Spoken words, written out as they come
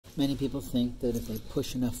Many people think that if they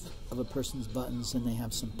push enough of a person's buttons, then they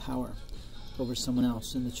have some power over someone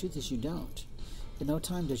else. And the truth is you don't. At no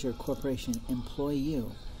time does your corporation employ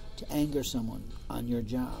you to anger someone on your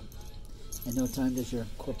job. At no time does your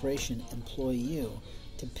corporation employ you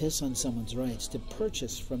to piss on someone's rights, to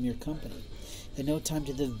purchase from your company. At no time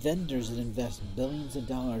do the vendors that invest billions of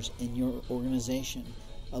dollars in your organization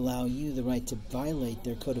allow you the right to violate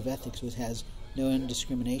their code of ethics, which has no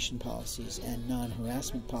non-discrimination policies and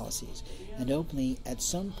non-harassment policies. And openly, at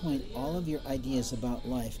some point, all of your ideas about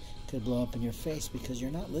life could blow up in your face because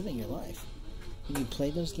you're not living your life. When you play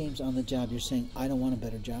those games on the job, you're saying, I don't want a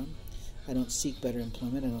better job. I don't seek better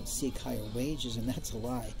employment. I don't seek higher wages. And that's a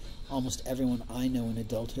lie. Almost everyone I know in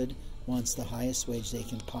adulthood wants the highest wage they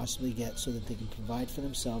can possibly get so that they can provide for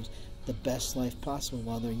themselves the best life possible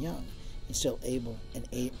while they're young and still able and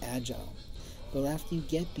agile. But after you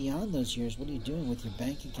get beyond those years, what are you doing with your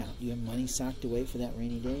bank account? Do you have money socked away for that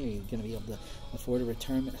rainy day? Are you going to be able to afford a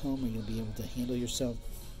retirement home? Are you going to be able to handle yourself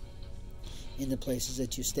in the places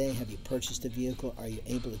that you stay? Have you purchased a vehicle? Are you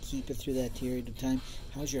able to keep it through that period of time?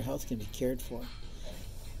 How's your health going to be cared for?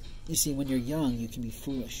 You see, when you're young, you can be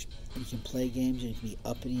foolish. And you can play games, and you can be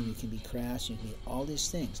uppity, and you can be crass, and you can be all these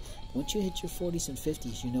things. Once you hit your 40s and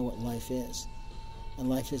 50s, you know what life is. And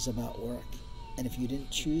life is about work. And if you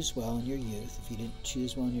didn't choose well in your youth, if you didn't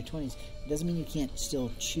choose well in your 20s, it doesn't mean you can't still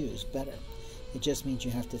choose better. It just means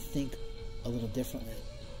you have to think a little differently.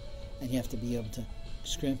 And you have to be able to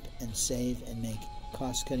scrimp and save and make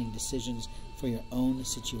cost-cutting decisions for your own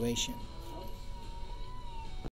situation.